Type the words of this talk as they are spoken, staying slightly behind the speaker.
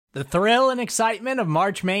The thrill and excitement of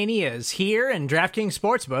March Mania is here, and DraftKings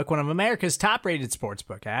Sportsbook, one of America's top-rated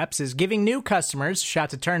sportsbook apps, is giving new customers a shot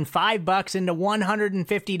to turn $5 into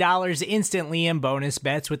 $150 instantly in bonus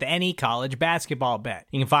bets with any college basketball bet.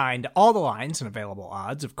 You can find all the lines and available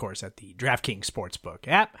odds, of course, at the DraftKings Sportsbook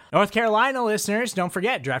app. North Carolina listeners, don't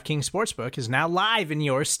forget, DraftKings Sportsbook is now live in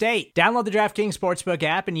your state. Download the DraftKings Sportsbook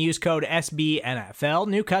app and use code SBNFL.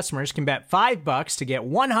 New customers can bet $5 to get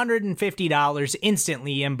 $150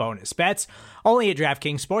 instantly in bonus bets, only at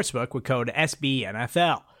DraftKings Sportsbook with code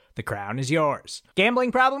SBNFL. The crown is yours.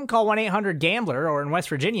 Gambling problem? Call 1-800-GAMBLER, or in West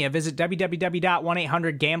Virginia, visit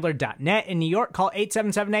www.1800gambler.net. In New York, call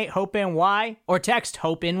 877-8-HOPE-NY or text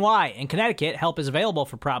HOPE-NY. In Connecticut, help is available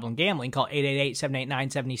for problem gambling. Call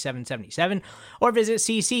 888-789-7777 or visit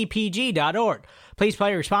ccpg.org. Please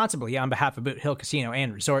play responsibly on behalf of Boot Hill Casino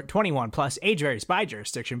and Resort. 21 plus, age varies by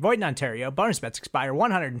jurisdiction. Void in Ontario. Bonus bets expire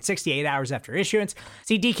 168 hours after issuance.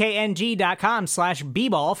 See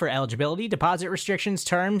dkng.com/bball for eligibility, deposit restrictions,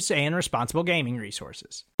 terms, and responsible gaming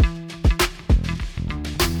resources.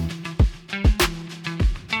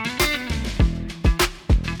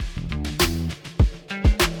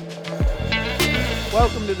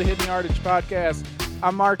 Welcome to the Hidden Yardage Podcast.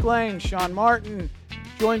 I'm Mark Lane. Sean Martin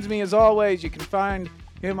joins me as always. You can find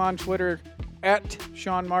him on Twitter at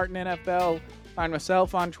Sean Martin NFL. Find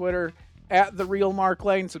myself on Twitter at The Real Mark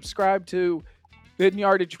Lane. Subscribe to the Hidden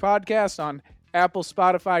Yardage Podcast on Apple,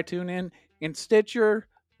 Spotify, TuneIn, and Stitcher.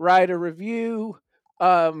 Write a review.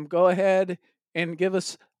 Go ahead and give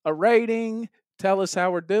us a rating. Tell us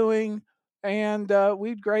how we're doing. And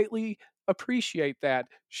we'd greatly appreciate that.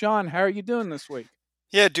 Sean, how are you doing this week?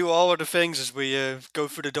 Yeah, do all of the things as we go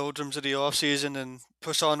through the doldrums of the off season and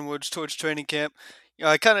push onwards towards training camp. You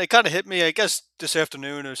know, it kind of hit me, I guess, this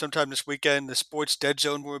afternoon or sometime this weekend, the sports dead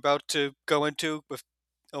zone we're about to go into. With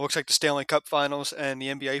it looks like the Stanley Cup Finals and the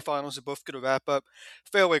NBA Finals are both going to wrap up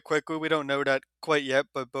fairly quickly. We don't know that quite yet,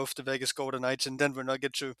 but both the Vegas Golden Knights and Denver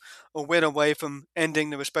Nuggets are a win away from ending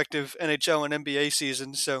the respective NHL and NBA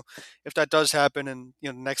seasons. So if that does happen, and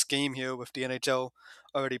the next game here with the NHL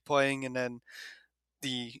already playing, and then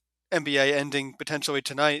the NBA ending potentially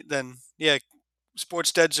tonight, then yeah,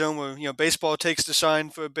 sports dead zone where baseball takes the shine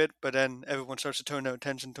for a bit, but then everyone starts to turn their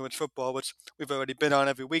attention towards football, which we've already been on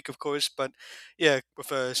every week, of course. But yeah,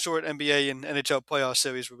 with a short NBA and NHL playoff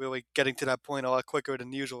series, we're really getting to that point a lot quicker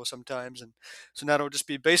than usual sometimes, and so now it'll just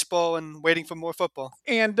be baseball and waiting for more football.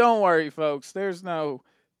 And don't worry, folks, there's no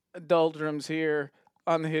doldrums here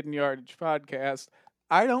on the Hidden Yardage Podcast.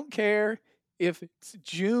 I don't care if it's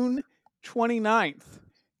June 29th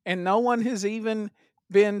and no one has even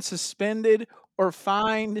been suspended or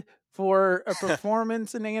fined for a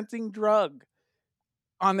performance-enhancing drug.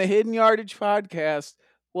 On the Hidden Yardage Podcast,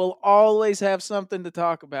 we'll always have something to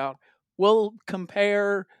talk about. We'll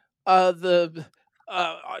compare the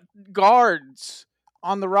guards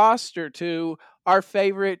on the roster to our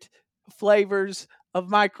favorite flavors of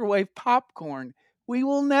microwave popcorn. We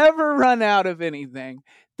will never run out of anything.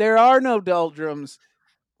 There are no doldrums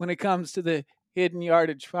when it comes to the Hidden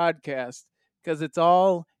Yardage Podcast because it's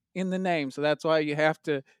all in the name. So that's why you have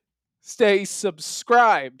to stay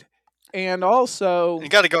subscribed. And also, you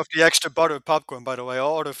got to go with the extra butter popcorn, by the way.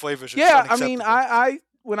 All other flavors are yeah, I mean, I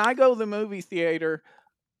when I go to the movie theater,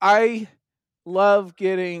 I love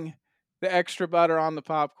getting the extra butter on the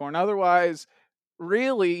popcorn. Otherwise,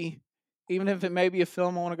 really, even if it may be a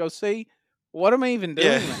film I want to go see, what am I even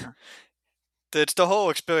doing there? It's the whole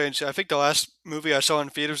experience. I think the last movie I saw in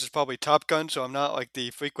theaters is probably Top Gun, so I'm not like the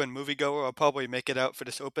frequent moviegoer. I'll probably make it out for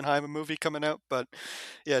this Oppenheimer movie coming out. But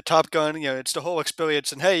yeah, Top Gun, it's the whole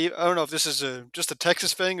experience. And hey, I don't know if this is just a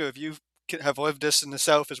Texas thing or if you have lived this in the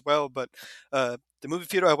South as well, but the movie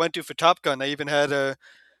theater I went to for Top Gun, they even had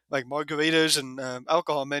like margaritas and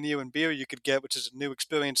alcohol menu and beer you could get, which is a new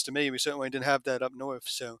experience to me. We certainly didn't have that up north.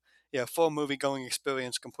 So yeah, full movie going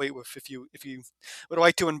experience, complete with if you would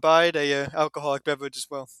like to imbibe a alcoholic beverage as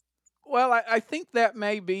well. Well, I think that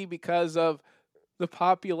may be because of the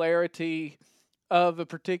popularity of a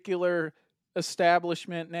particular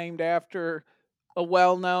establishment named after a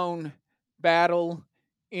well-known battle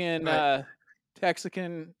in Texas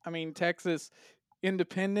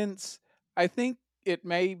independence. I think it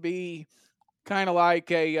may be kind of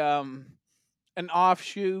like a an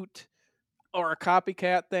offshoot or a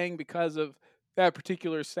copycat thing because of that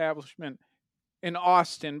particular establishment in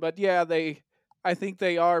Austin. But yeah, I think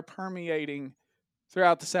they are permeating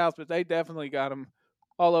throughout the South, but they definitely got them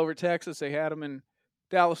all over Texas. They had them in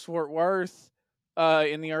Dallas-Fort Worth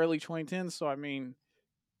in the early 2010s. So, I mean,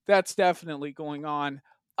 that's definitely going on.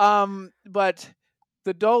 But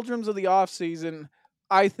the doldrums of the offseason,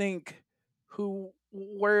 I think who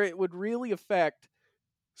where it would really affect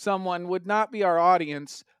someone would not be our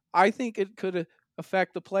audience. I think it could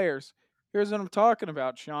affect the players. Here's what I'm talking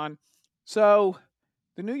about, Sean. So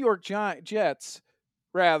the New York Jets,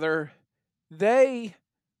 rather, they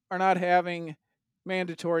are not having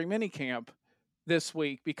mandatory minicamp this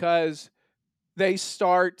week because they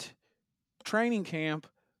start training camp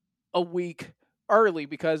a week early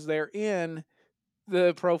because they're in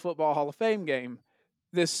the Pro Football Hall of Fame game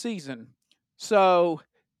this season. So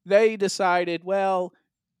they decided, well,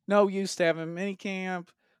 no use to having mini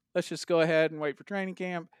camp. Let's just go ahead and wait for training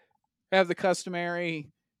camp. Have the customary,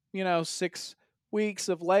 6 weeks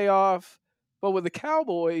of layoff. But with the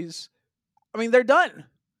Cowboys, I mean, they're done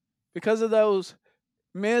because of those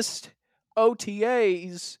missed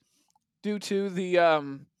OTAs due to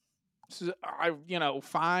the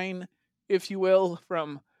fine, if you will,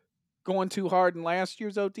 from going too hard in last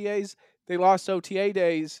year's OTAs. They lost OTA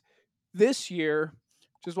days this year,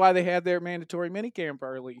 which is why they had their mandatory minicamp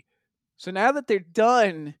early. So now that they're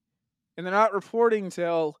done and they're not reporting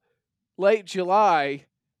till late July,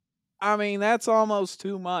 I mean, that's almost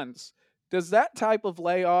 2 months. Does that type of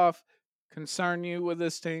layoff concern you with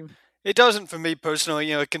this team? It doesn't for me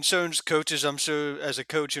personally. It concerns coaches. I'm sure as a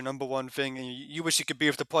coach, your number one thing, and you wish you could be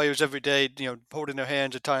with the players every day. Holding their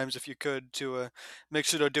hands at times if you could to make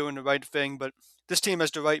sure they're doing the right thing. But this team has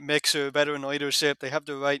the right mix of veteran leadership. They have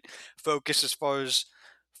the right focus as far as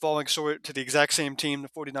falling short to the exact same team, the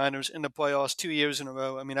 49ers, in the playoffs 2 years in a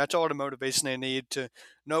row. I mean, that's all the motivation they need to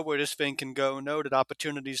know where this thing can go, know that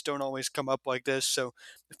opportunities don't always come up like this. So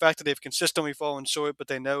the fact that they've consistently fallen short, but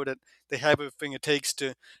they know that they have everything it takes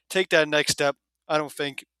to take that next step. I don't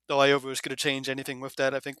think the layover is going to change anything with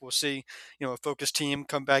that. I think we'll see, a focused team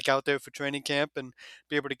come back out there for training camp and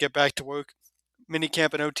be able to get back to work. Mini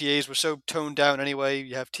camp and OTAs were so toned down anyway.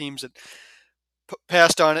 You have teams that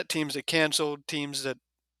passed on it, teams that canceled, teams that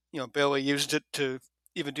barely used it to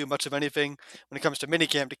even do much of anything. When it comes to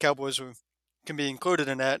minicamp, the Cowboys can be included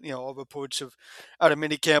in that. All reports of out of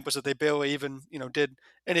minicamp was that they barely even did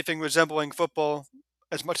anything resembling football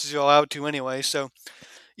as much as you're allowed to anyway. So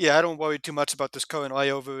yeah, I don't worry too much about this current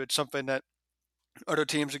layover. It's something that other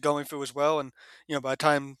teams are going through as well. And, by the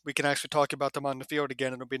time we can actually talk about them on the field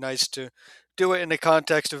again, it'll be nice to do it in the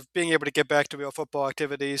context of being able to get back to real football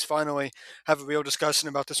activities, finally have a real discussion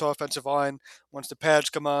about this offensive line once the pads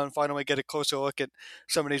come on, finally get a closer look at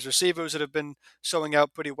some of these receivers that have been showing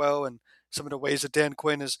out pretty well and some of the ways that Dan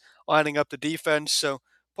Quinn is lining up the defense. So,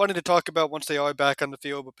 plenty to talk about once they are back on the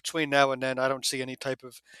field, but between now and then, I don't see any type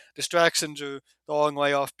of distractions or the long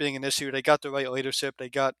layoff being an issue. They got the right leadership. They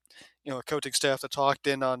got a coaching staff that talked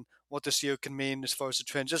in on what this year can mean as far as the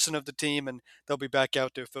transition of the team, and they'll be back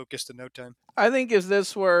out there focused in no time. I think if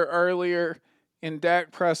this were earlier in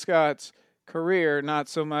Dak Prescott's career, not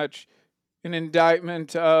so much an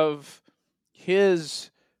indictment of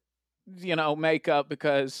his, makeup,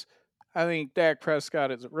 because I think Dak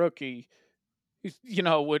Prescott as a rookie,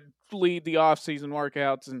 would lead the off-season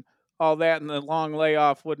workouts and all that, and the long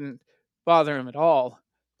layoff wouldn't bother him at all.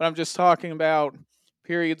 But I'm just talking about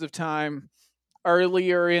periods of time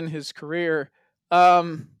earlier in his career.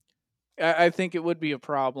 I think it would be a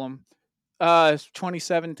problem.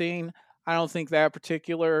 2017, I don't think that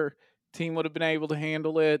particular team would have been able to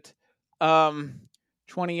handle it.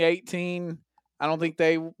 2018, I don't think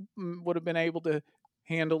they would have been able to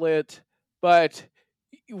handle it. But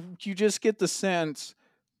you just get the sense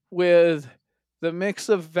with the mix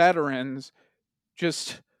of veterans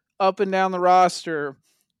just up and down the roster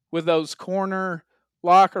with those corner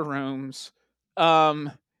locker rooms,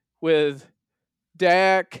 with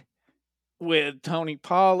Dak, with Tony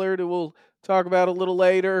Pollard, who we'll talk about a little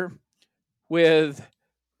later, with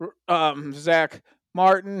Zach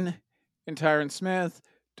Martin and Tyron Smith,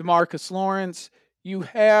 DeMarcus Lawrence. You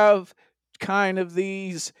have kind of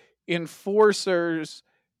these enforcers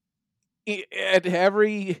at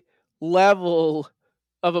every level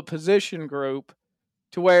of a position group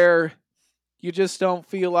to where you just don't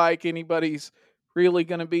feel like anybody's really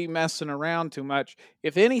going to be messing around too much.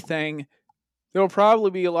 If anything, there'll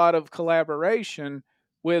probably be a lot of collaboration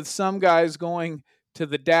with some guys going to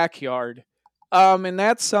the DAC yard. And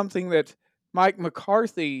that's something that Mike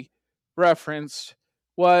McCarthy referenced,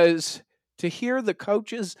 was to hear the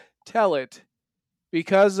coaches tell it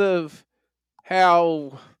because of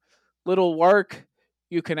how little work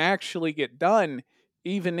you can actually get done,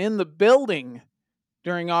 even in the building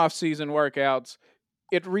during off-season workouts.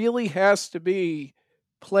 It really has to be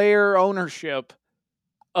player ownership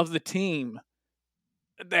of the team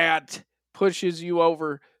that pushes you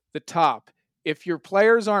over the top. If your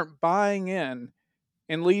players aren't buying in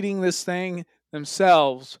and leading this thing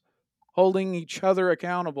themselves, holding each other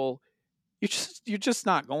accountable, you're just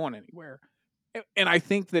not going anywhere. And I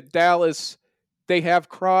think that Dallas, they have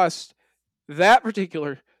crossed that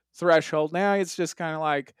particular threshold. Now it's just kind of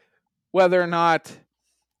like whether or not,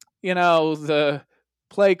 the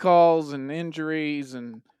play calls and injuries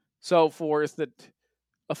and so forth that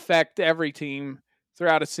affect every team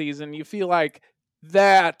throughout a season. You feel like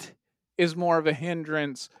that is more of a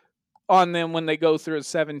hindrance on them when they go through a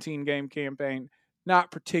 17 game campaign,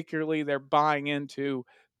 not particularly they're buying into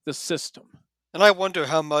the system. And I wonder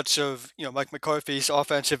how much of Mike McCarthy's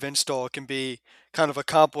offensive install can be kind of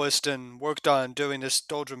accomplished and worked on during this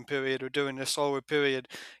doldrum period or during this slower period.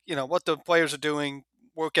 What the players are doing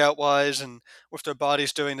workout wise and with their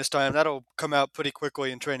bodies during this time, that'll come out pretty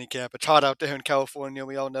quickly in training camp. It's hot out there in California,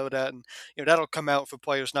 we all know that, and that'll come out for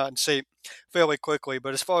players not in shape fairly quickly.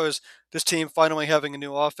 But as far as this team finally having a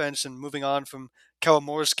new offense and moving on from Kellen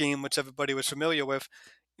Moore's scheme, which everybody was familiar with,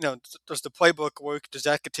 does the playbook work? Does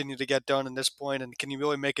that continue to get done in this point? And can you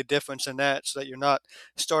really make a difference in that so that you're not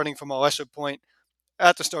starting from a lesser point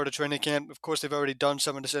at the start of training camp? Of course, they've already done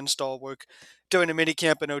some of this install work during the mini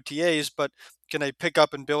camp and OTAs, but can they pick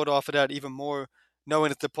up and build off of that even more, knowing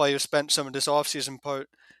that the players spent some of this offseason part,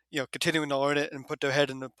 continuing to learn it and put their head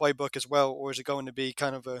in the playbook as well? Or is it going to be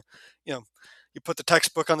kind of a, you know, you put the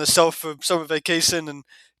textbook on the shelf for summer vacation and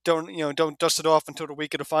don't dust it off until the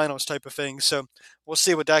week of the finals type of thing. So we'll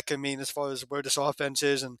see what that can mean as far as where this offense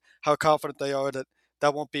is and how confident they are that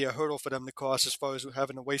that won't be a hurdle for them to cross as far as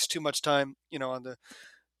having to waste too much time, on the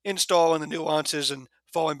install and the nuances and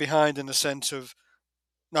falling behind in the sense of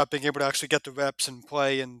not being able to actually get the reps and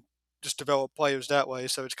play and just develop players that way.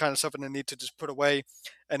 So it's kind of something they need to just put away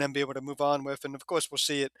and then be able to move on with. And of course, we'll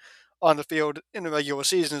see it on the field in the regular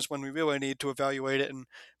seasons when we really need to evaluate it and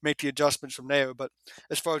make the adjustments from there. But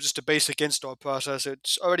as far as just the basic install process,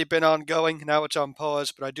 it's already been ongoing. Now it's on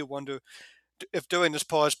pause, but I do wonder if during this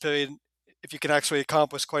pause period, if you can actually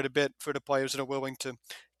accomplish quite a bit for the players that are willing to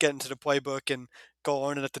get into the playbook and go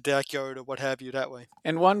learn it at the backyard or what have you that way.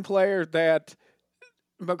 And one player that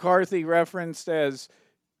McCarthy referenced as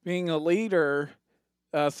being a leader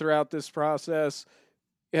throughout this process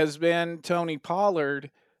has been Tony Pollard.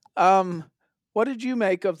 What did you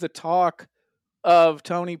make of the talk of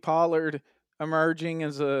Tony Pollard emerging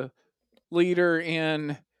as a leader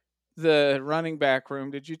in the running back room?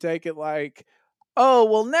 Did you take it like, oh,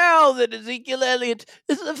 well, now that Ezekiel Elliott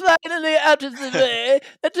is finally out of the way,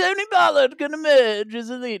 Tony Pollard can emerge as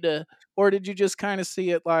a leader? Or did you just kind of see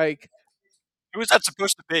it like, Who was that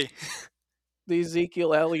supposed to be? the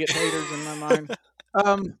Ezekiel Elliott haters in my mind?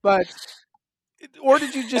 But or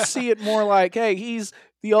did you just see it more like, hey, he's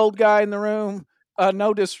the old guy in the room?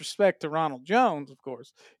 No disrespect to Ronald Jones, of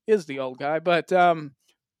course, is the old guy, but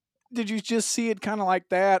did you just see it kind of like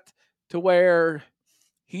that, to where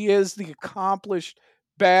he is the accomplished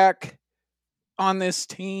back on this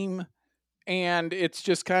team, and it's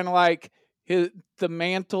just kind of like the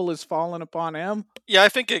mantle is falling upon him? Yeah, I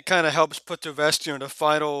think it kind of helps put to rest, the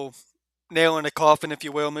final nail in the coffin, if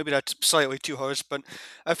you will. Maybe that's slightly too harsh, but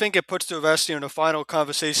I think it puts to rest, the final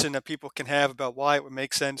conversation that people can have about why it would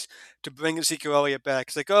make sense to bring Ezekiel Elliott back.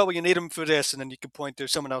 It's like, oh, well, you need him for this, and then you can point to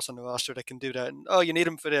someone else on the roster that can do that. And, oh, you need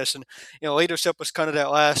him for this. And, leadership was kind of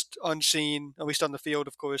that last unseen, at least on the field,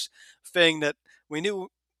 of course, thing that we knew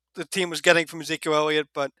the team was getting from Ezekiel Elliott,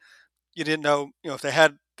 but you didn't know, if they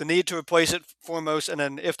had the need to replace it foremost, and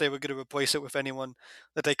then if they were going to replace it with anyone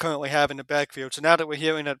that they currently have in the backfield. So now that we're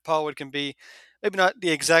hearing that Pollard can be maybe not the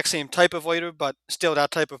exact same type of leader, but still that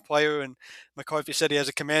type of player, and McCarthy said he has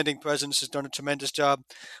a commanding presence, has done a tremendous job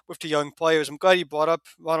with the young players. I'm glad you brought up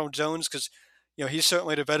Ronald Jones because he's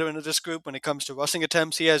certainly the veteran of this group when it comes to rushing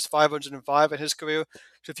attempts. He has 505 in his career.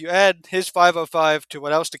 So if you add his 505 to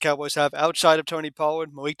what else the Cowboys have outside of Tony Pollard,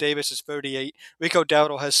 Malik Davis is 38, Rico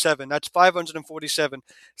Dowdle has 7. That's 547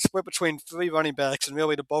 split between 3 running backs, and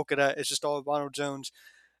really the bulk of that is just all Ronald Jones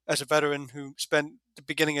as a veteran who spent the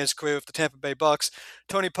beginning of his career with the Tampa Bay Bucks.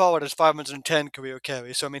 Tony Pollard has 510 career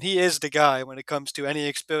carries. So, I mean, he is the guy when it comes to any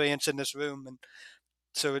experience in this room. And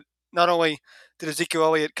so not only did Ezekiel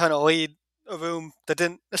Elliott kind of lead a room that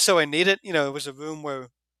didn't necessarily need it, it was a room where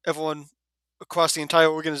everyone across the entire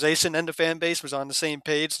organization and the fan base was on the same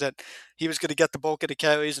page that he was going to get the bulk of the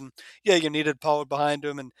carries. And yeah, you needed Pollard behind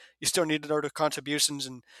him, and you still needed other contributions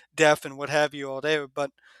and depth and what have you all there. But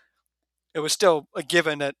it was still a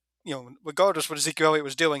given that, regardless what Ezekiel Elliott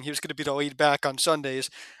was doing, he was going to be the lead back on Sundays,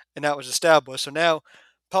 and that was established. So now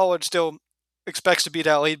Pollard still expects to be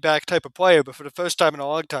that lead back type of player, but for the first time in a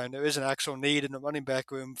long time, there is an actual need in the running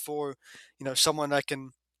back room for, someone that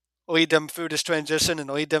can lead them through this transition and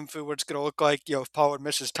lead them through what it's going to look like, if Pollard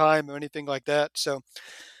misses time or anything like that. So,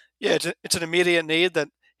 Yeah, it's an immediate need that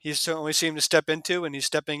he's certainly seemed to step into, and he's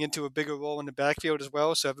stepping into a bigger role in the backfield as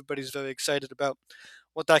well. So everybody's very excited about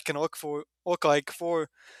what that can look like for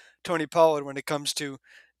Tony Pollard when it comes to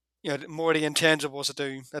more of the intangibles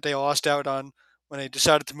that they lost out on when they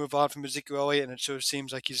decided to move on from Ezekiel Elliott, and it sort of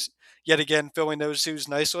seems like he's yet again filling those shoes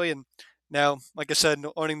nicely. And now, like I said,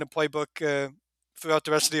 owning the playbook throughout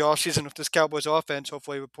the rest of the offseason with this Cowboys offense,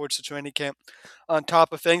 hopefully he reports to training camp on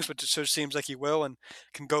top of things, but it sort of seems like he will and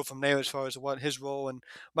can go from there as far as what his role and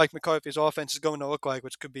Mike McCarthy's offense is going to look like,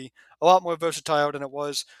 which could be a lot more versatile than it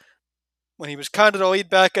was when he was kind of the lead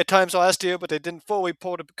back at times last year, but they didn't fully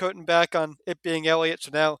pull the curtain back on it being Elliott.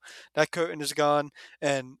 So now that curtain is gone,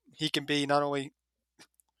 and he can be not only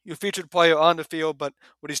your featured player on the field, but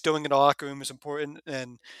what he's doing in the locker room is important.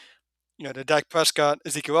 And the Dak Prescott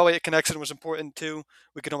Ezekiel Elliott connection was important too.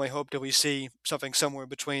 We can only hope that we see something somewhere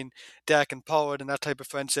between Dak and Pollard and that type of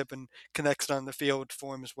friendship and connection on the field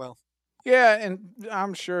for him as well. Yeah, and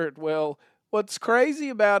I'm sure it will. What's crazy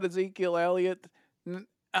about Ezekiel Elliott, n-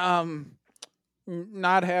 um,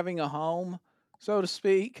 not having a home, so to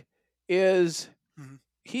speak, is Mhm.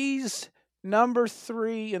 he's number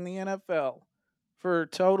 3 in the NFL for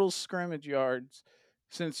total scrimmage yards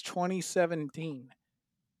since 2017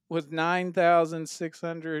 with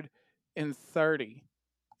 9,630.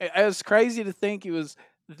 It's crazy to think he was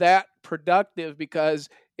that productive because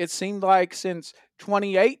it seemed like since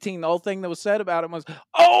 2018, the whole thing that was said about him was,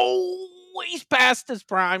 oh, he's past his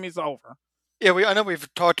prime, he's over. Yeah, I know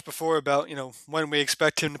we've talked before about when we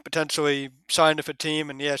expect him to potentially sign with a team,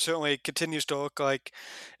 and yeah, certainly it continues to look like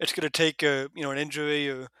it's going to take an injury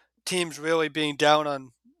or teams really being down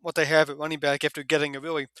on what they have at running back after getting a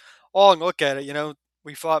really long look at it.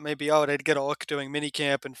 We thought maybe they'd get a look during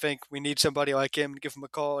minicamp and think we need somebody like him and give him a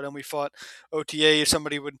call, and then we thought OTA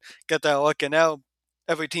somebody would get that look, and now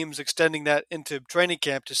every team's extending that into training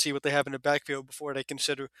camp to see what they have in the backfield before they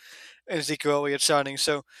consider Ezekiel Elliott signing.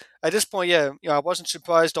 So at this point, yeah, I wasn't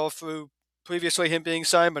surprised all through previously him being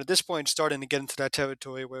signed, but at this point, starting to get into that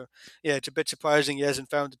territory where, yeah, it's a bit surprising he hasn't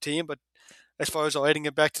found a team. But as far as relating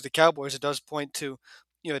it back to the Cowboys, it does point to,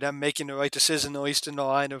 them making the right decision, at least in the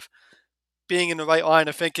line of being in the right line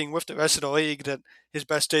of thinking with the rest of the league that his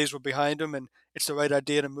best days were behind him, and it's the right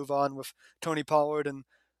idea to move on with Tony Pollard and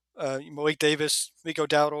Malik Davis, Rico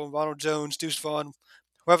Dowdle, Ronald Jones, Deuce Vaughn,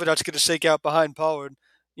 whoever that's going to shake out behind Pollard.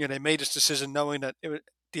 They made this decision knowing that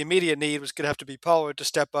the immediate need was going to have to be Pollard to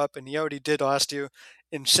step up, and he already did last year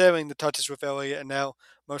in sharing the touches with Elliott, and now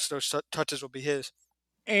most of those touches will be his.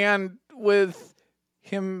 And with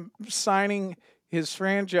him signing his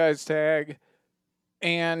franchise tag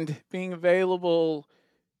and being available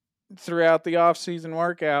throughout the off-season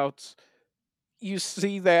workouts, you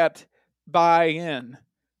see that buy-in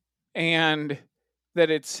and that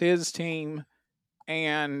it's his team.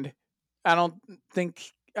 And I don't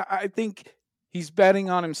think I think he's betting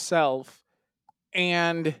on himself,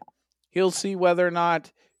 and he'll see whether or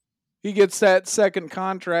not he gets that second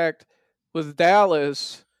contract with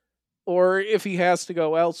Dallas or if he has to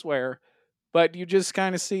go elsewhere. But you just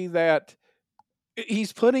kind of see that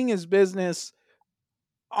he's putting his business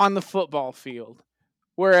on the football field,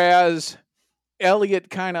 whereas Elliott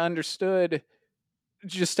kind of understood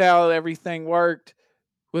just how everything worked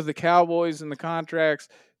with the Cowboys and the contracts,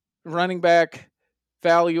 running back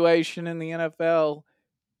valuation in the NFL,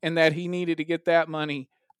 and that he needed to get that money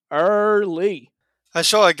early. I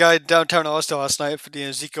saw a guy downtown Austin last night for the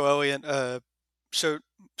Ezekiel Elliott shirt,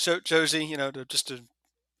 jersey, just a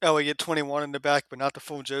Elliott 21 in the back, but not the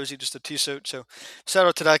full jersey, just a t-shirt. So shout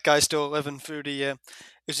out to that guy still living through the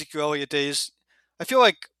Ezekiel Elliott days. I feel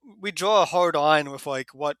like we draw a hard line with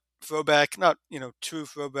like what throwback, not true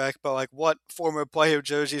throwback, but like what former player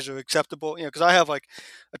jerseys are acceptable. Because I have like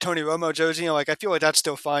a Tony Romo jersey. Like I feel like that's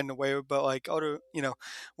still fine to wear, but like other,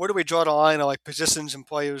 where do we draw the line of like positions and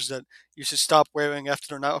players that you should stop wearing after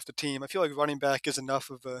they're not off the team? I feel like running back is enough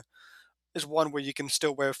of a is one where you can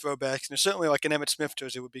still wear throwbacks. And certainly like an Emmett Smith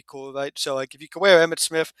jersey would be cool, right? So like if you can wear Emmett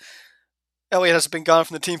Smith, Elliott hasn't been gone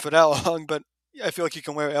from the team for that long, but I feel like you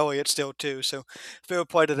can wear Elliott still too. So fair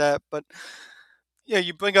play to that. But yeah,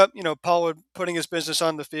 you bring up, Pollard putting his business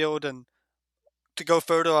on the field and to go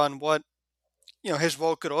further on what, his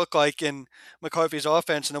role could look like in McCarthy's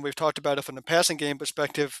offense. And then we've talked about it from the passing game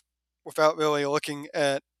perspective without really looking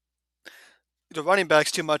at the running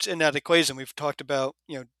backs too much in that equation. We've talked about,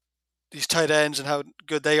 these tight ends and how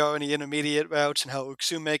good they are in the intermediate routes and how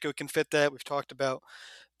Uxumaker can fit that. We've talked about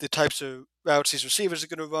the types of routes these receivers are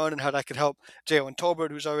going to run and how that could help Jalen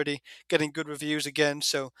Tolbert, who's already getting good reviews again.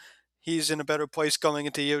 So he's in a better place going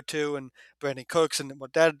into year two, and Brandon Cooks and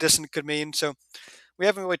what that addition could mean. So we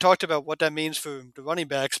haven't really talked about what that means for the running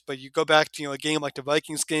backs. But you go back to a game like the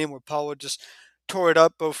Vikings game where Pollard just tore it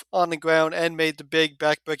up both on the ground and made the big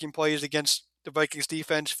back-breaking plays against the Vikings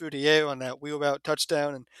defense through the air on that wheel route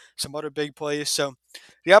touchdown and some other big plays. So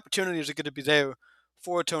the opportunities are going to be there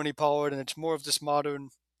for Tony Pollard, and it's more of this modern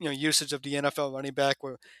usage of the NFL running back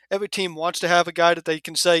where every team wants to have a guy that they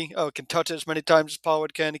can say, oh, can touch it as many times as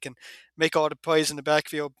Pollard can. He can make all the plays in the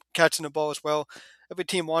backfield, catching the ball as well. Every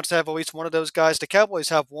team wants to have at least one of those guys. The Cowboys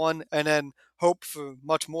have one, and then hope for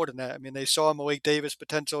much more than that. I mean, they saw Malik Davis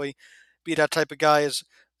potentially be that type of guy as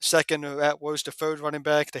second or at worst a third running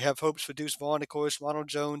back. They have hopes for Deuce Vaughn, of course. Ronald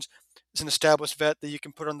Jones is an established vet that you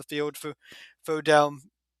can put on the field for third down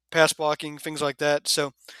pass blocking, things like that.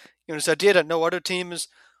 So, this idea that no other team has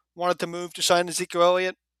wanted to move to sign Ezekiel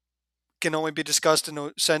Elliott can only be discussed in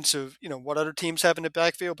a sense of, what other teams have in the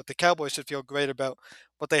backfield, but the Cowboys should feel great about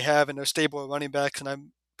what they have in their stable of running backs, and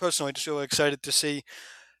I'm personally just really excited to see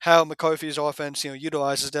how McCarthy's offense,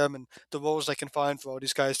 utilizes them and the roles they can find for all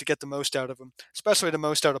these guys to get the most out of them, especially the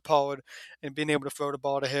most out of Pollard and being able to throw the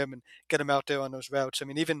ball to him and get him out there on those routes. I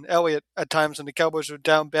mean, even Elliott at times when the Cowboys were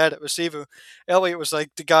down bad at receiver, Elliott was like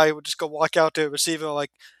the guy who would just go walk out there, receiver, like,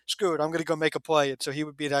 screw it, I'm going to go make a play. And so he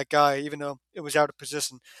would be that guy, even though it was out of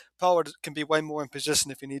position. Pollard can be way more in position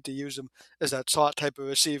if you need to use him as that slot type of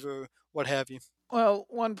receiver, what have you. Well,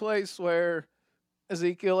 one place where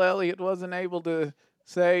Ezekiel Elliott wasn't able to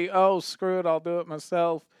say, "Oh, screw it, I'll do it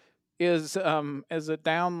myself," is as a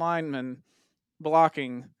down lineman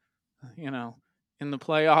blocking, in the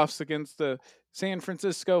playoffs against the San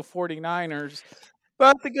Francisco 49ers.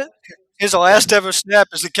 But the good, His last ever snap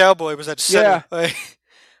as a Cowboy was at yeah, center. Like,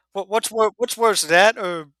 what's worse, that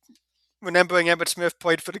or remembering Emmitt Smith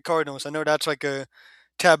played for the Cardinals? I know that's like a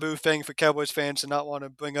taboo thing for Cowboys fans to not want to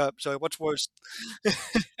bring up. So what's worse?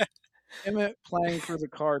 Emmett playing for the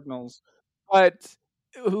Cardinals, but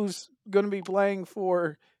who's going to be playing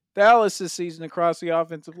for Dallas this season across the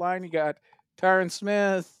offensive line? You got Tyron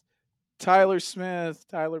Smith, Tyler Smith,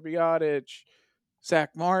 Tyler Biotic, Zach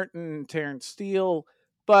Martin, Terrence Steele.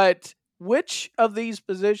 But which of these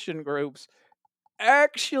position groups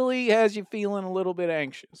actually has you feeling a little bit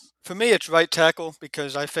anxious? For me, it's right tackle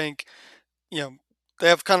because I think you know they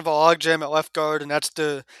have kind of a logjam at left guard, and that's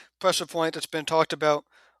the pressure point that's been talked about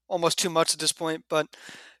almost too much at this point. But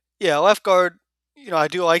yeah, left guard. I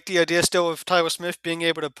do like the idea still of Tyler Smith being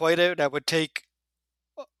able to play there. That would take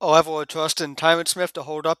a level of trust in Tyron Smith to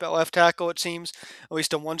hold up at left tackle, it seems, at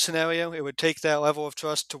least in one scenario. It would take that level of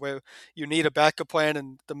trust to where you need a backup plan,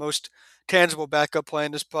 and the most tangible backup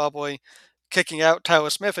plan is probably kicking out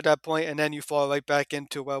Tyler Smith at that point, and then you fall right back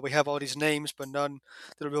into, well, we have all these names, but none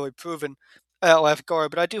that are really proven at left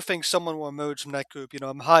guard. But I do think someone will emerge from that group.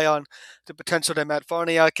 I'm high on the potential that Matt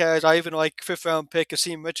Farniok has. I even like fifth round pick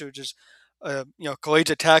Asim Richards is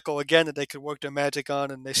collegiate tackle again that they could work their magic on,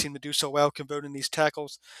 and they seem to do so well converting these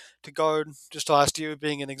tackles to guard. Just last year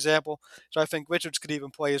being an example, so I think Richards could even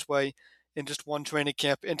play his way in just one training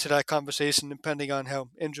camp into that conversation, depending on how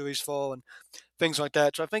injuries fall and things like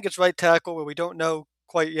that. So I think it's right tackle where we don't know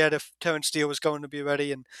quite yet if Terrence Steele is going to be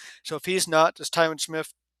ready, and so if he's not, does Tyron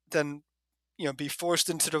Smith then be forced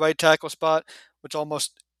into the right tackle spot, which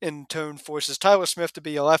almost in turn forces Tyler Smith to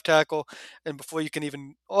be a left tackle. And before you can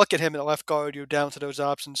even look at him at left guard, you're down to those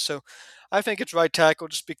options. So I think it's right tackle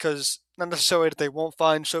just because not necessarily that they won't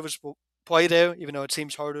find serviceable play there, even though it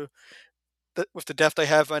seems harder with the depth they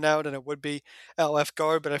have right now than it would be at left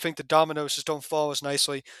guard. But I think the dominoes just don't fall as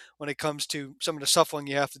nicely when it comes to some of the shuffling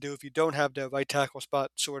you have to do if you don't have the right tackle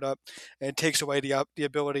spot sorted up, and it takes away the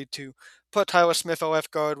ability to put Tyler Smith at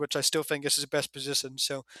left guard, which I still think is his best position.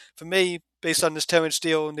 So for me, based on this Terrence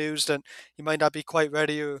Steele news that he might not be quite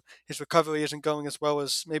ready or his recovery isn't going as well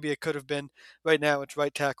as maybe it could have been, right now it's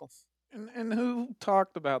right tackle. And who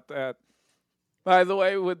talked about that, by the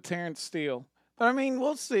way, with Terrence Steele? But I mean,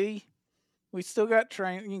 we'll see. We still got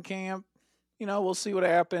training camp. We'll see what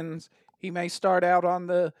happens. He may start out on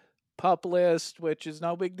the pup list, which is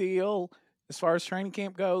no big deal as far as training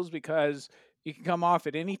camp goes because you can come off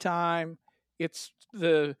at any time. It's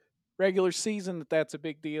the regular season that's a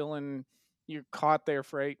big deal, and you're caught there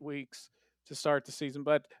for 8 weeks to start the season.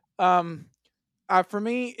 But for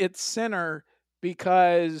me, it's center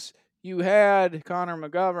because you had Connor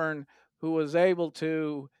McGovern who was able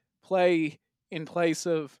to play in place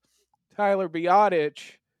of Tyler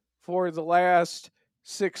Biotic for the last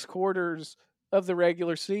 6 quarters of the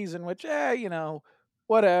regular season, which,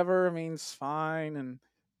 whatever. I mean, it's fine. And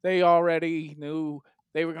they already knew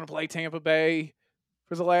they were going to play Tampa Bay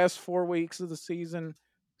for the last 4 weeks of the season.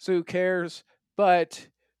 So who cares? But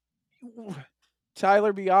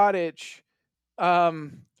Tyler Biotic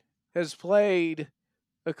has played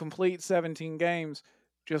a complete 17 games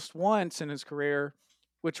just once in his career,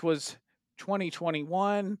 which was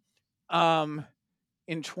 2021.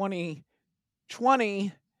 In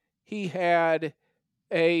 2020, he had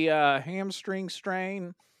a hamstring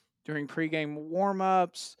strain during pregame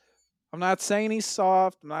warmups. I'm not saying he's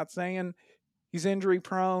soft. I'm not saying he's injury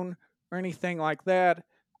prone or anything like that.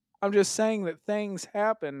 I'm just saying that things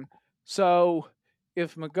happen. So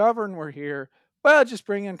if McGovern were here, well, just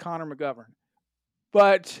bring in Connor McGovern.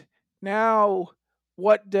 But now,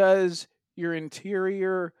 what does your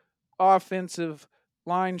interior offensive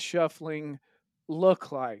line shuffling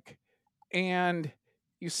look like? And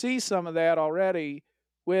you see some of that already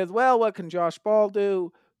with, well, what can Josh Ball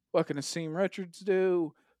do? What can Asim Richards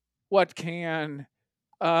do? What can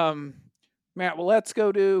um, Matt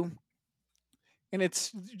Willetsko do? And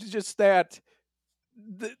it's just that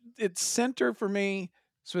it's center for me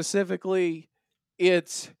specifically.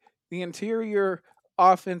 It's the interior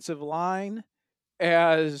offensive line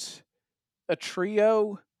as a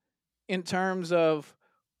trio in terms of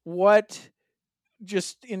what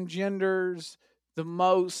just engenders the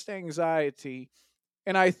most anxiety.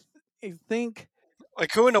 And I think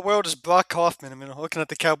Like, who in the world is Brock Hoffman? I mean, looking at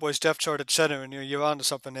the Cowboys depth chart at center, and you're onto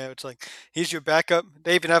something there. It's like he's your backup.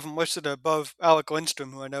 They even have him listed above Alec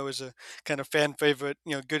Lindstrom, who I know is a kind of fan favorite,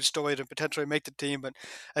 good story to potentially make the team. But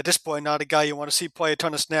at this point, not a guy you want to see play a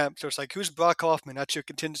ton of snaps. So it's like, who's Brock Hoffman? That's your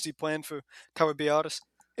contingency plan for Tyler Biotis?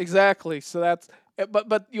 exactly. So that's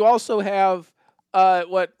but you also have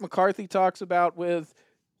what McCarthy talks about with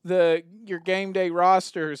the your game day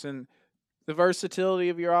rosters and the versatility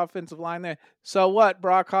of your offensive line there. So what?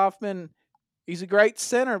 Brock Hoffman, he's a great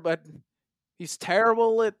center, but he's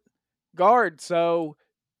terrible at guard. So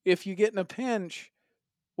if you get in a pinch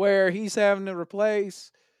where he's having to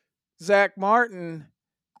replace Zach Martin,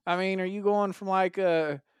 I mean, are you going from like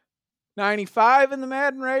a 95 in the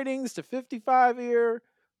Madden ratings to 55 here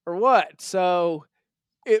or what? So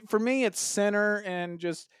for me, it's center and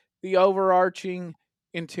just the overarching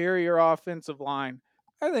interior offensive line.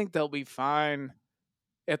 I think they'll be fine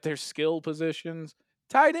at their skill positions,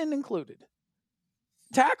 tight end included,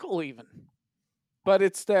 tackle even. But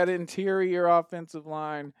it's that interior offensive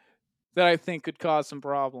line that I think could cause some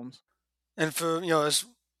problems. And for as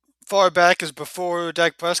far back as before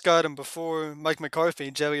Dak Prescott and before Mike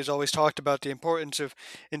McCarthy, Jerry has always talked about the importance of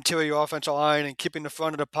interior offensive line and keeping the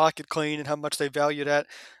front of the pocket clean and how much they value that.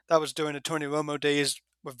 That was during the Tony Romo days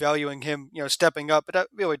with valuing him, stepping up. But that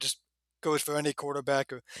really just goes for any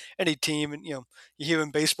quarterback or any team. And you hear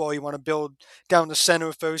in baseball, you want to build down the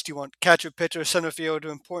center first. You want catcher, pitcher, center field,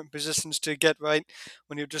 important positions to get right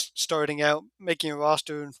when you're just starting out, making a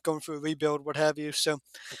roster and going through a rebuild, what have you. So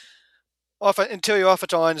interior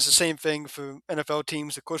offensive line is the same thing for NFL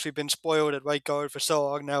teams. Of course, we've been spoiled at right guard for so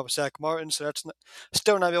long now with Zach Martin, so that's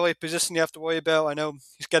still not really a position you have to worry about. I know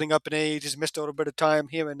he's getting up in age; he's missed a little bit of time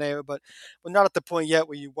here and there, but we're not at the point yet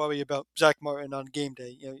where you worry about Zach Martin on game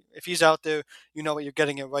day. If he's out there, you know what you're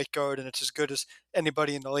getting at right guard, and it's as good as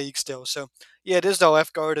anybody in the league still. So, yeah, it is the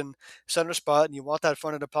left guard and center spot, and you want that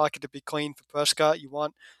front of the pocket to be clean for Prescott. You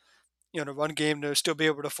want the run game to still be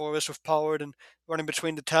able to force with Pollard and running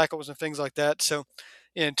between the tackles and things like that. So,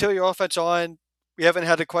 until your offensive line, we haven't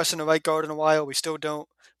had a question of right guard in a while. We still don't,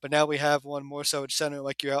 but now we have one more so at center,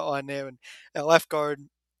 like you outlined there, and at left guard.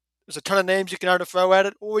 There's a ton of names you can either throw at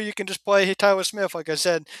it, or you can just play Tyler Smith, like I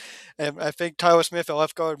said. And I think Tyler Smith at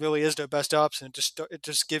left guard really is their best option. It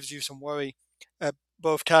just gives you some worry at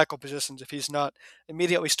both tackle positions if he's not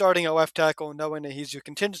immediately starting at left tackle, knowing that he's your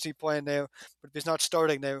contingency plan there. But if he's not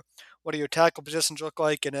starting there, what do your tackle positions look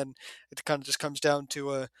like? And then it kind of just comes down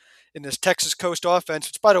to in this Texas Coast offense,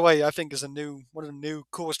 which by the way I think is one of the new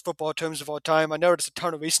coolest football terms of all time. I know there's a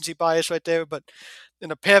ton of recency bias right there, but in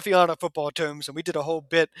a pantheon of football terms, and we did a whole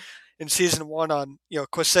bit in season one on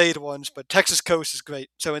Crusade ones, but Texas Coast is great.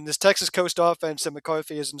 So in this Texas Coast offense that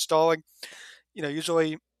McCarthy is installing,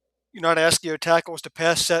 usually you're not asking your tackles to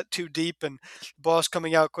pass set too deep and the ball's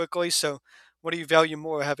coming out quickly. So what do you value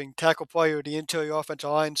more, having tackle play or the interior offensive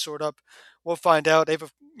line sort up? We'll find out. They've,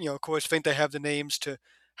 of course, think they have the names to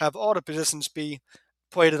have all the positions be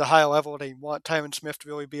played at a high level. They want Tyron Smith to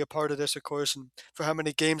really be a part of this, of course, and for how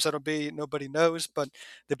many games that'll be, nobody knows, but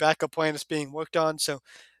the backup plan is being worked on. So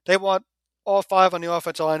they want all five on the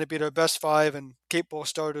offensive line to be their best five and capable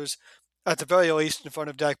starters at the very least in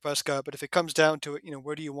front of Dak Prescott. But if it comes down to it,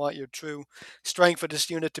 where do you want your true strength for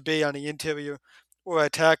this unit to be on the interior or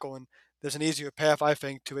at tackle? And there's an easier path, I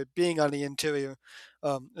think, to it being on the interior,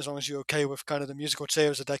 as long as you're okay with kind of the musical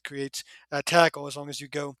chairs that creates at tackle, as long as you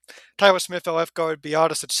go Tyler Smith at left guard,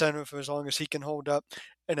 Biotis at center for as long as he can hold up,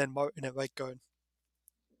 and then Martin at right guard.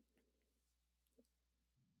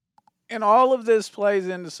 And all of this plays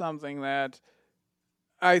into something that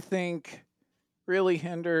I think really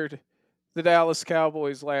hindered the Dallas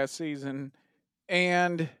Cowboys last season,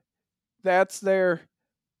 and that's their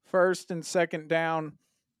first and second down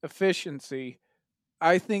efficiency.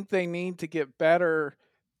 I think they need to get better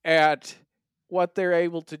at what they're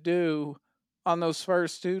able to do on those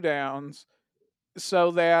first two downs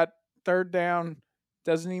so that third down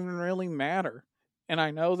doesn't even really matter. And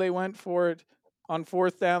I know they went for it on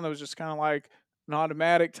fourth down. That was just kind of like an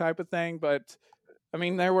automatic type of thing. But I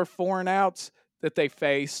mean, there were 4 and outs that they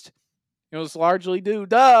faced. It was largely due,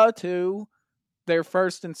 to their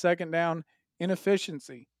first and second down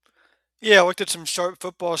inefficiency. Yeah, I looked at some sharp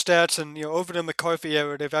football stats, and over the McCarthy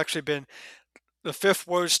era, they've actually been the fifth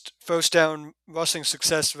worst first down rushing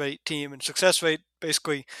success rate team, and success rate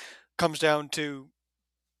basically comes down to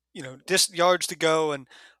just yards to go, and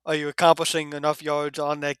are you accomplishing enough yards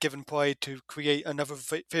on that given play to create another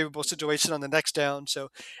favorable situation on the next down? So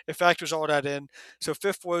it factors all that in. So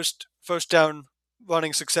fifth worst first down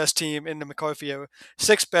running success team in the McCarthy era,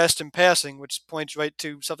 sixth best in passing, which points right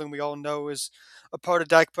to something we all know is a part of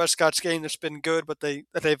Dak Prescott's game that's been good, but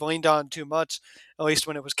they've leaned on too much. At least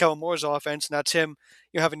when it was Kellen Moore's offense, and that's him,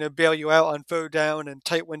 having to bail you out on third down and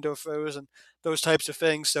tight window throws and those types of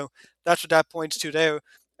things. So that's what that points to there.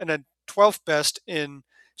 And then 12th best in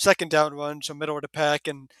second down runs, so middle of the pack,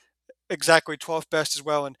 and exactly 12th best as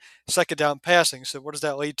well in second down passing. So what does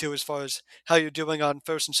that lead to as far as how you're doing on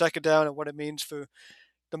first and second down and what it means for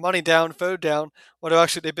the money down, third down? Well,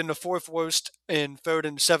 actually, they've been the fourth worst in third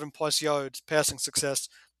and 7+ yards passing success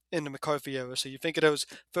in the McCarthy era. So you think of those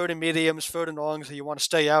third and mediums, third and longs that you want to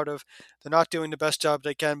stay out of. They're not doing the best job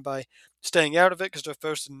they can by staying out of it because their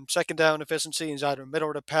first and second down efficiency is either middle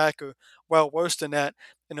of the pack or well worse than that,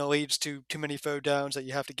 and it leads to too many third downs that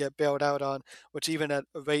you have to get bailed out on, which even at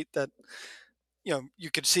a rate that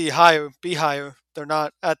you could see be higher, they're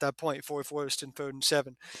not at that point, fourth worst in third and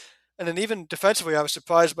seven. And then even defensively, I was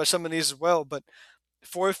surprised by some of these as well. But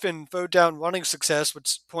fourth and third down running success,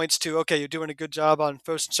 which points to, okay, you're doing a good job on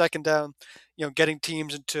first and second down, getting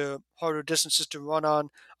teams into harder distances to run on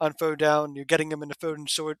third down. You're getting them into third and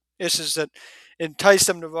short issues that entice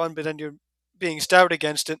them to run, but then you're being stout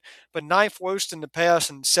against it. But ninth worst in the pass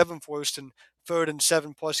and seventh worst in third and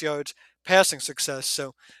 7+ yards passing success.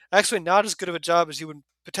 So actually not as good of a job as you would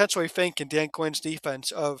potentially think in Dan Quinn's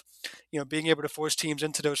defense of, being able to force teams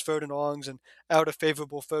into those third and longs and out of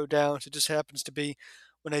favorable third downs. It just happens to be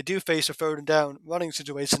when they do face a third and down running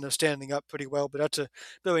situation, they're standing up pretty well. But that's a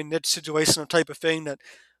really niche situational type of thing that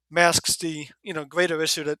masks the greater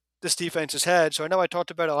issue that this defense has had. So I know I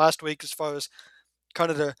talked about it last week as far as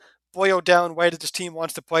kind of the boiled down way that this team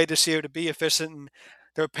wants to play this year to be efficient, and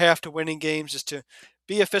their path to winning games is to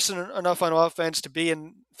be efficient enough on offense to be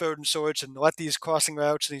in third and shorts and let these crossing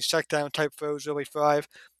routes and these check down type throws really thrive.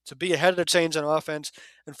 To be ahead of the chains on offense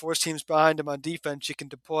and force teams behind them on defense, you can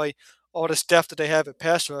deploy all this depth that they have at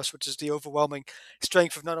pass rush, which is the overwhelming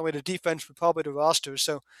strength of not only the defense but probably the roster.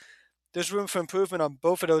 So there's room for improvement on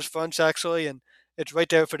both of those fronts actually, and it's right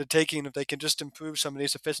there for the taking if they can just improve some of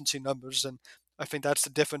these efficiency numbers. And I think that's the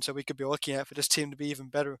difference that we could be looking at for this team to be even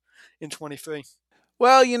better in 23.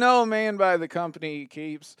 Well, a man by the company he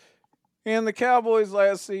keeps. And the Cowboys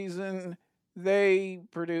last season, they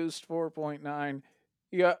produced 4.9,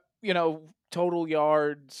 total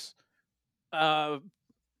yards uh,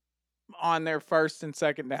 on their first and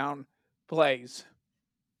second down plays.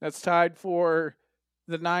 That's tied for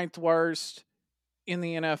the ninth worst in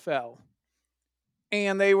the NFL.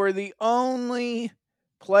 And they were the only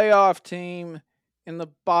playoff team in the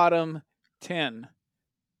bottom 10.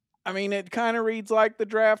 I mean, it kind of reads like the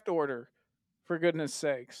draft order, for goodness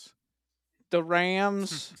sakes. The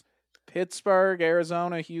Rams, Pittsburgh,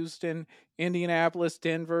 Arizona, Houston, Indianapolis,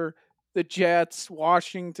 Denver, the Jets,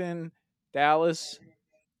 Washington, Dallas,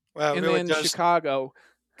 Wow, it and really then does. Chicago.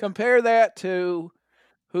 Compare that to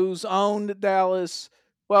who's owned Dallas.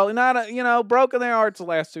 Well, not broken their hearts the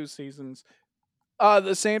last two seasons.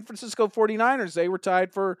 The San Francisco 49ers, they were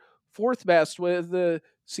tied for fourth best with the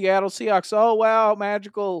Seattle Seahawks. Oh, wow,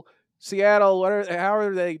 magical Seattle. How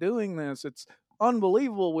are they doing this? It's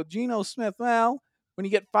unbelievable with Geno Smith. Well, when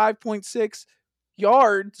you get 5.6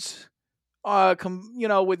 yards,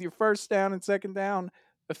 with your first down and second down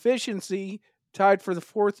efficiency tied for the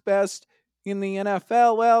fourth best in the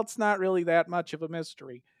NFL, well, it's not really that much of a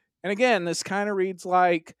mystery. And again, this kind of reads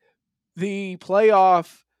like the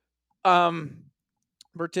playoff um,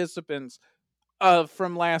 participants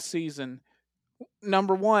from last season.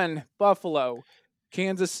 Number one, Buffalo,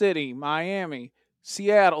 Kansas City, Miami,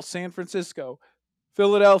 Seattle, San Francisco,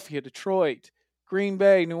 Philadelphia, Detroit, Green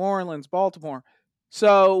Bay, New Orleans, Baltimore.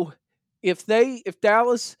 So if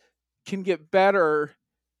Dallas can get better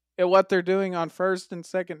at what they're doing on first and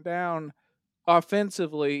second down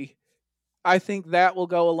offensively, I think that will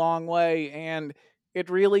go a long way. And it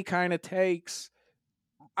really kind of takes,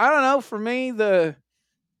 I don't know, for me, the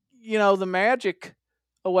magic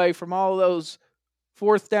away from all those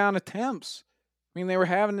fourth down attempts. I mean, they were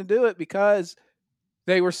having to do it because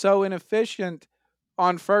they were so inefficient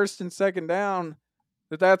on first and second down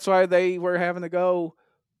that's why they were having to go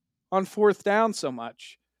on fourth down so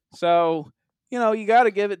much. So, you got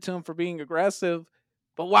to give it to them for being aggressive.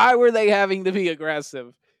 But why were they having to be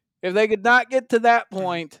aggressive? If they could not get to that Mhm.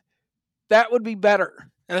 point, that would be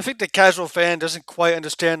better. And I think the casual fan doesn't quite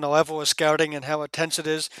understand the level of scouting and how intense it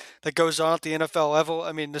is that goes on at the NFL level.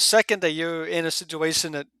 I mean, the second that you're in a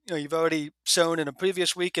situation that you've already shown in a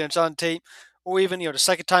previous week and it's on tape, or even the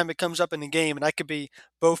second time it comes up in the game, and that could be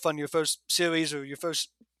both on your first series or your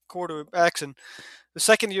first quarter action. The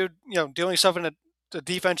second you're doing something that the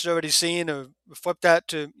defense has already seen, or flip that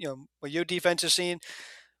to what your defense has seen,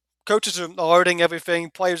 coaches are alerting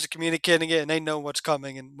everything, players are communicating it, and they know what's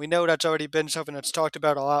coming. And we know that's already been something that's talked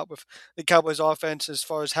about a lot with the Cowboys offense as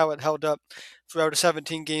far as how it held up throughout a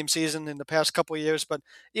 17 game season in the past couple of years. But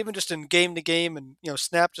even just in game to game and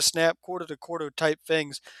snap to snap, quarter to quarter type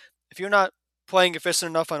things, if you're not playing efficient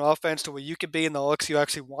enough on offense to where you could be in the looks you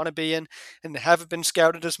actually want to be in and haven't been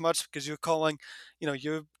scouted as much because you're calling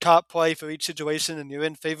your top play for each situation and you're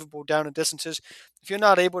in favorable down and distances, if you're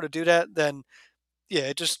not able to do that, then yeah,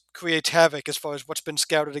 it just creates havoc as far as what's been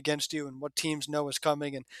scouted against you and what teams know is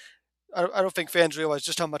coming. And I don't think fans realize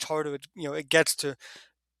just how much harder it gets to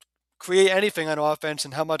create anything on offense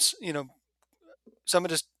and how much some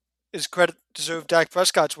of this is credit deserved Dak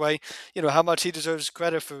Prescott's way. How much he deserves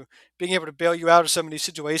credit for being able to bail you out of some of these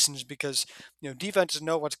situations because defenses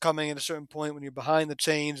know what's coming at a certain point when you're behind the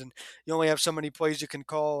chains and you only have so many plays you can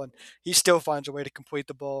call, and he still finds a way to complete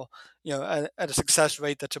the ball, at a success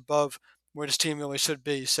rate that's above where this team really should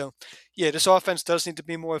be. So, yeah, this offense does need to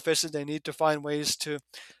be more efficient. They need to find ways to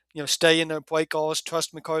stay in their play calls,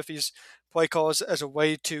 trust McCarthy's play calls as a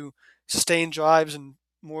way to sustain drives and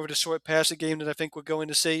more of the short passing game that I think we're going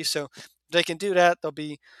to see. So if they can do that, they'll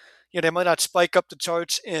be, they might not spike up the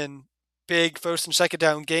charts in big first and second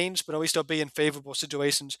down gains, but at least they'll be in favorable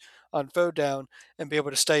situations on third down and be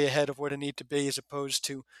able to stay ahead of where they need to be as opposed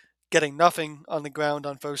to getting nothing on the ground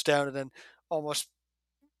on first down and then almost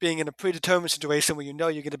being in a predetermined situation where you're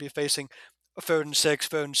going to be facing a third and six,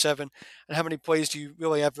 third and seven, and how many plays do you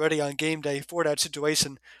really have ready on game day for that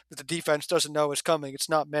situation that the defense doesn't know is coming? It's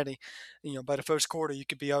not many. By the first quarter, you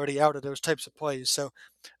could be already out of those types of plays. So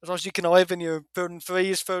as long as you can live in your third and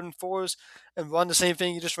threes, third and fours, and run the same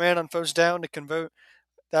thing you just ran on first down to convert,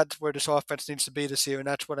 that's where this offense needs to be this year, and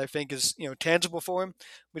that's what I think is tangible for him.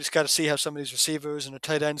 We just got to see how some of these receivers and the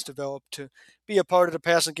tight ends develop to be a part of the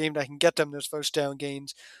passing game that can get them those first down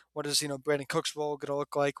gains. What is Brandon Cook's role going to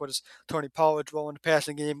look like? What is Tony Pollard's role in the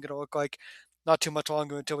passing game going to look like? Not too much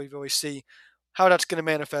longer until we really see how that's going to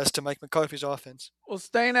manifest to Mike McCarthy's offense. Well,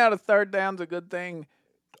 staying out of third down's a good thing.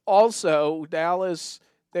 Also, Dallas,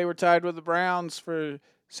 they were tied with the Browns for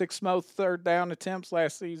sixth most third down attempts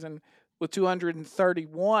last season with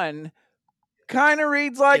 231. Kind of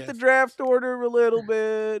reads like Yeah. the draft order a little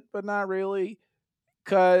bit, but not really.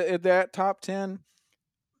 Cause at that top 10,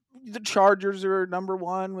 the Chargers are number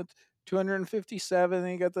one with 257.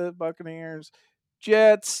 Then you got the Buccaneers,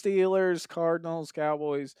 Jets, Steelers, Cardinals,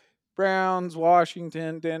 Cowboys, Browns,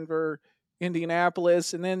 Washington, Denver,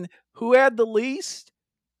 Indianapolis. And then who had the least?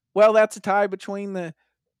 Well, that's a tie between the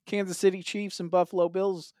Kansas City Chiefs and Buffalo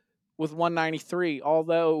Bills with 193,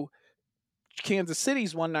 although Kansas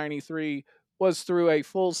City's 193 was through a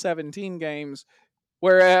full 17 games,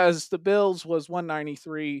 whereas the Bills was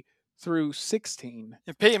 193 through 16.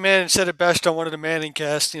 And Peyton Manning said it best on one of the Manning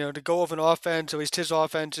casts. The goal of an offense, at least his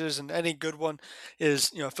offenses, and any good one,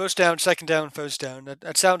 is first down, second down, first down.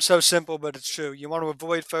 That sounds so simple, but it's true. You want to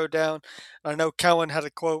avoid third down. I know Kellen had a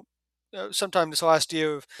quote sometime this last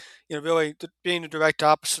year of really being the direct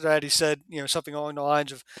opposite of that. He said something along the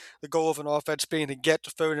lines of the goal of an offense being to get to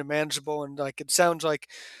third and manageable, and like it sounds like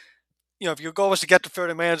if your goal is to get to third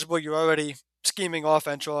and manageable, you're already scheming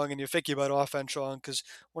offense wrong and you're thinking about offense wrong because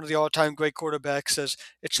one of the all-time great quarterbacks says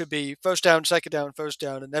it should be first down, second down, first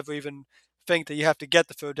down, and never even think that you have to get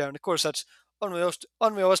the third down. Of course, that's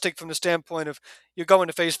unrealistic from the standpoint of you're going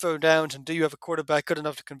to face third downs and do you have a quarterback good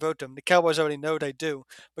enough to convert them? The Cowboys already know they do,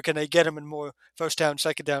 but can they get them in more first down,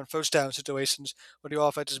 second down, first down situations where the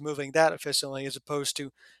offense is moving that efficiently as opposed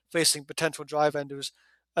to facing potential drive enders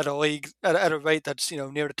at a rate that's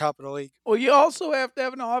near the top of the league. Well, you also have to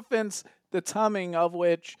have an offense that's humming, of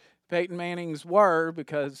which Peyton Manning's were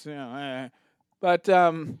because, but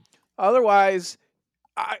otherwise,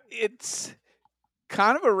 it's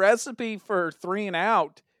kind of a recipe for 3 and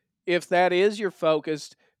out if that is your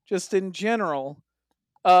focus, just in general,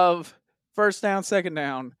 of first down, second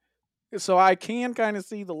down. So I can kind of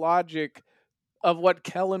see the logic of what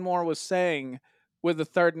Kellen Moore was saying with the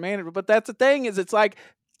third manager. But that's the thing is it's like,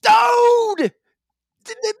 dude,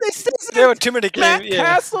 this There were isn't too many games. Matt Yeah.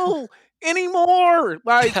 Castle anymore.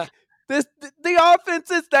 Like the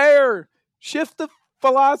offense is there. Shift the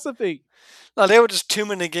philosophy. No, there were just too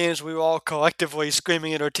many games we were all collectively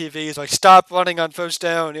screaming at our TVs, like, stop running on first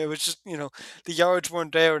down. It was just, the yards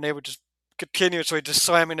weren't there, and they were just continuously just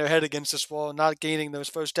slamming their head against this wall, not gaining those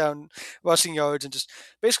first down rushing yards, and just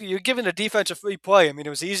basically you're giving the defense a free play. I mean, it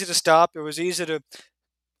was easy to stop. It was easy to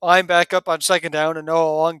line back up on second down and know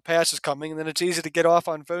a long pass is coming, and then it's easy to get off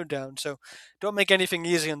on third down. So don't make anything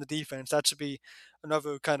easy on the defense. That should be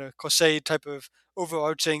another kind of cliche type of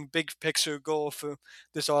overarching big picture goal for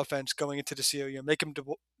this offense going into this year. Make them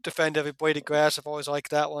defend every blade of grass. I've always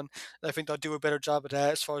liked that one. I think they'll do a better job of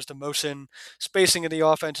that as far as the motion, spacing of the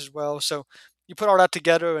offense as well. So you put all that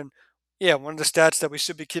together, and yeah, one of the stats that we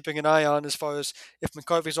should be keeping an eye on as far as if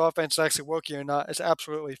McCarthy's offense is actually working or not is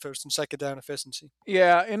absolutely first and second down efficiency.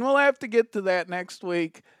 Yeah, and we'll have to get to that next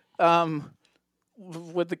week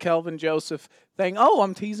with the Kelvin Joseph thing. Oh,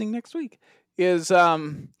 I'm teasing next week. Is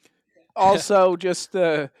also just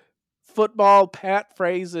the football pat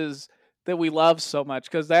phrases that we love so much,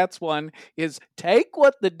 because that's one is take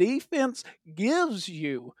what the defense gives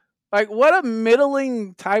you. Like, what a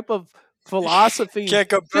middling type of philosophy. Can't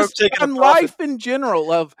go broke Just taking a on profit. life in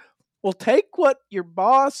general of, well, take what your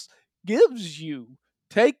boss gives you.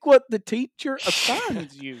 Take what the teacher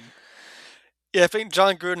assigns you. Yeah, I think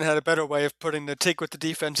John Gruden had a better way of putting the take what the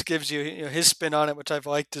defense gives you. His spin on it, which I've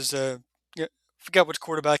liked, is I forget which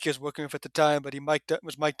quarterback he was working with at the time, but he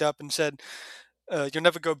was mic'd up and said, "You'll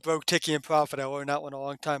never go broke taking a profit." I learned that one a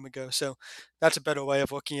long time ago. So that's a better way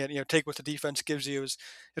of looking at take what the defense gives you. Is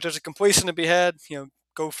if there's a completion to be had,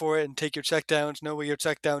 go for it and take your check downs. Know where your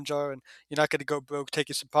check downs are, and you're not going to go broke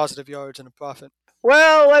taking some positive yards and a profit.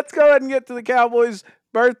 Well, let's go ahead and get to the Cowboys'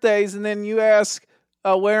 birthdays, and then you ask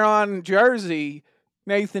where on Jersey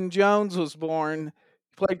Nathan Jones was born.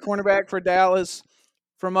 He played cornerback for Dallas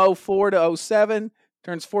from 04 to 07.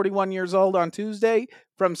 Turns 41 years old on Tuesday.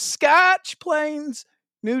 From Scotch Plains,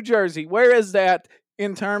 New Jersey. Where is that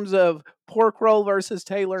in terms of pork roll versus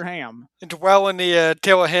Taylor ham? It's well in the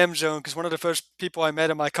Taylor ham zone, because one of the first people I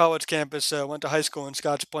met at my college campus went to high school in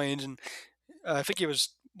Scotch Plains, and I think he was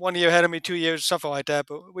 1 year ahead of me, 2 years, something like that.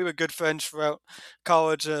 But we were good friends throughout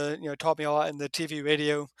college. Taught me a lot in the TV,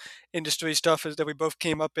 radio industry stuff that we both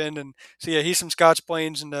came up in. And so yeah, he's from Scotch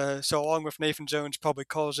Plains, and so along with Nathan Jones, probably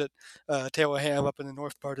calls it Taylor ham up in the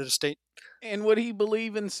north part of the state. And would he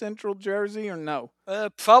believe in Central Jersey or no?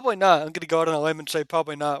 Probably not. I'm going to go out on a limb and say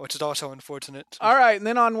probably not, which is also unfortunate. So. All right, and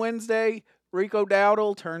then on Wednesday, Rico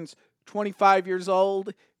Dowdle turns 25 years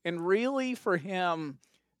old. And really, for him,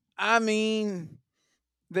 I mean,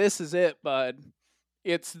 this is it, bud.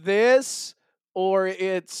 It's this, or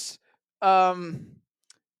it's, having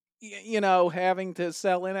to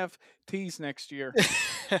sell NFTs next year.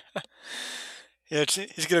 Yeah,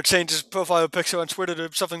 he's going to change his profile picture on Twitter to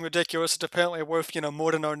something ridiculous. It's apparently worth,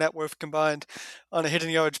 more than our net worth combined on a Hidden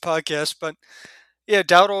Yardage podcast. But yeah,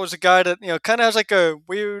 Dowdle is a guy that, kind of has like a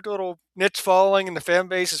weird little niche following in the fan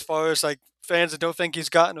base as far as like fans that don't think he's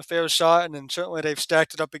gotten a fair shot. And then certainly they've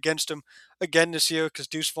stacked it up against him again this year, because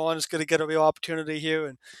Deuce Vaughn is going to get a real opportunity here.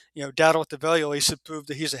 And, Dowdle at the very least should prove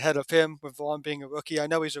that he's ahead of him with Vaughn being a rookie. I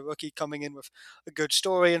know he's a rookie coming in with a good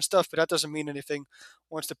story and stuff, but that doesn't mean anything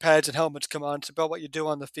once the pads and helmets come on. It's about what you do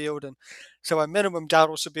on the field. And so at minimum,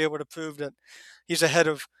 Dowdle should be able to prove that he's ahead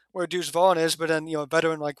of where Deuce Vaughn is. But then, a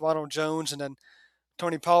veteran like Ronald Jones and then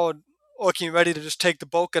Tony Pollard looking ready to just take the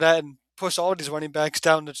bulk of that and push all of these running backs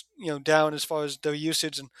down, down as far as their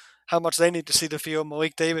usage and how much they need to see the field.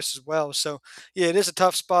 Malik Davis as well. So yeah, it is a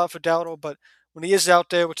tough spot for Dowdle, but when he is out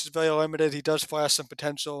there, which is very limited, he does flash some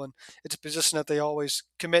potential, and it's a position that they always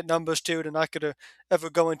commit numbers to. They're not going to ever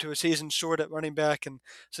go into a season short at running back, and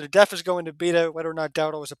so the depth is going to be there. Whether or not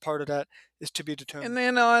Dowdle is a part of that is to be determined. And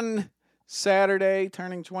then on Saturday,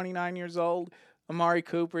 turning 29 years old, Amari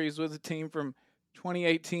Cooper. He's with the team from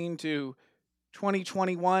 2018 to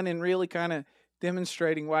 2021, and really kind of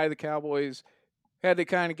demonstrating why the Cowboys had to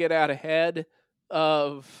kind of get out ahead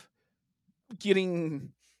of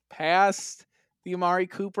getting past the Amari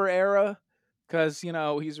Cooper era, because,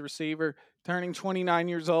 he's a receiver. Turning 29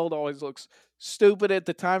 years old always looks stupid at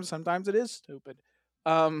the time. Sometimes it is stupid.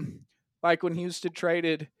 Like when Houston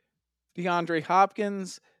traded DeAndre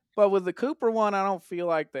Hopkins, But with the Cooper one, I don't feel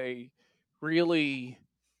like they really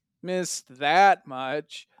missed that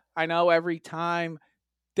much. I know every time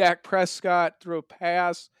Dak Prescott threw a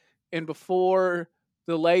pass, and before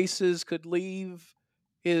the laces could leave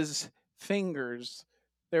his fingers,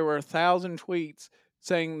 there were 1,000 tweets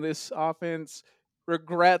saying this offense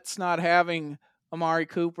regrets not having Amari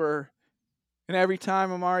Cooper. And every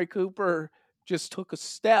time Amari Cooper just took a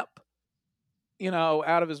step,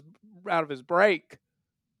 out of his break,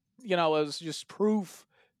 it was just proof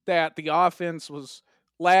that the offense was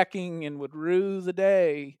lacking and would rue the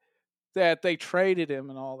day that they traded him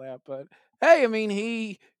and all that. But hey, I mean,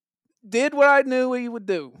 he did what I knew he would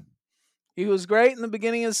do. He was great in the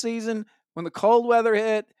beginning of the season. When the cold weather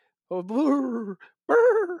hit, brr,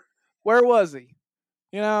 brr, where was he?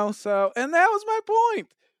 So, and that was my point,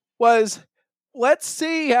 was let's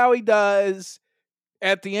see how he does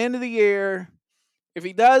at the end of the year. If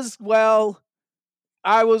he does well,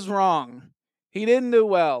 I was wrong. He didn't do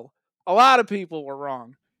well. A lot of people were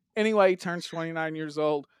wrong. Anyway, he turns 29 years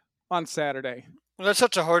old on Saturday. Well, that's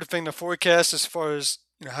such a hard thing to forecast as far as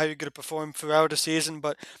how you're going to perform throughout a season.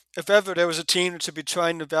 But if ever there was a team that should be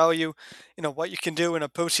trying to value, what you can do in a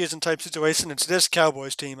postseason type situation, it's this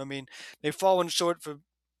Cowboys team. I mean, they've fallen short for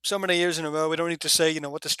so many years in a row. We don't need to say,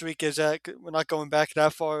 what the streak is at. We're not going back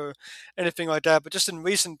that far or anything like that. But just in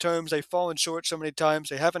recent terms, they've fallen short so many times.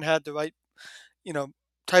 They haven't had the right, you know,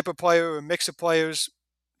 type of player or mix of players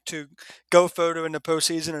to go further in the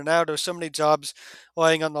postseason. And now there's so many jobs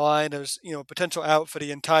lying on the line. There's potential out for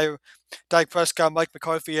the entire Dak Prescott, Mike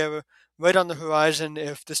McCarthy era right on the horizon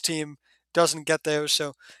if this team doesn't get there.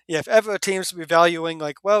 So yeah, if ever a team's to be valuing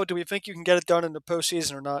like, well, do we think you can get it done in the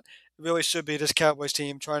postseason or not? It really should be this Cowboys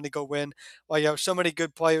team trying to go win. While you have so many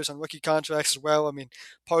good players on rookie contracts as well. I mean,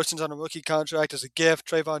 Parsons on a rookie contract is a gift.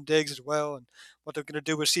 Trayvon Diggs as well, and what they're going to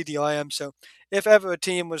do with CD Lamb. So if ever a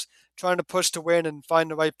team was trying to push to win and find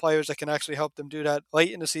the right players that can actually help them do that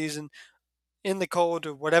late in the season, in the cold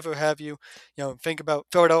or whatever have you, think about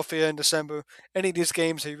Philadelphia in December. Any of these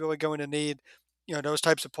games are you really going to need, those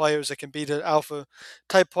types of players that can be the alpha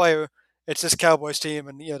type player. It's this Cowboys team,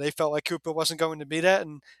 and they felt like Cooper wasn't going to be that,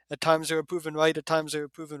 and at times they were proven right, at times they were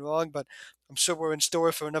proven wrong. But I'm sure we're in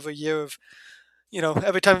store for another year of,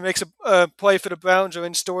 every time he makes a play for the Browns, are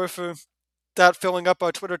in store for that filling up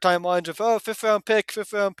our Twitter timelines of fifth round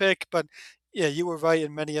pick. But yeah, you were right,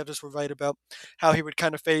 and many others were right about how he would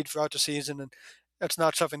kind of fade throughout the season, and that's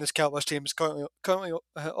not something this Cowboys team is currently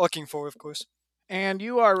looking for, of course. And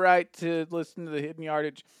you are right to listen to the Hidden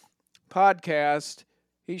Yardage podcast.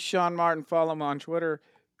 He's Sean Martin. Follow him on Twitter.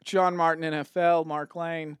 Sean Martin NFL, Mark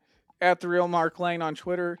Lane, at The Real Mark Lane on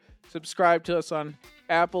Twitter. Subscribe to us on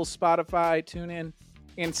Apple, Spotify, TuneIn,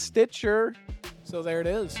 and Stitcher. So there it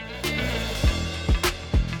is.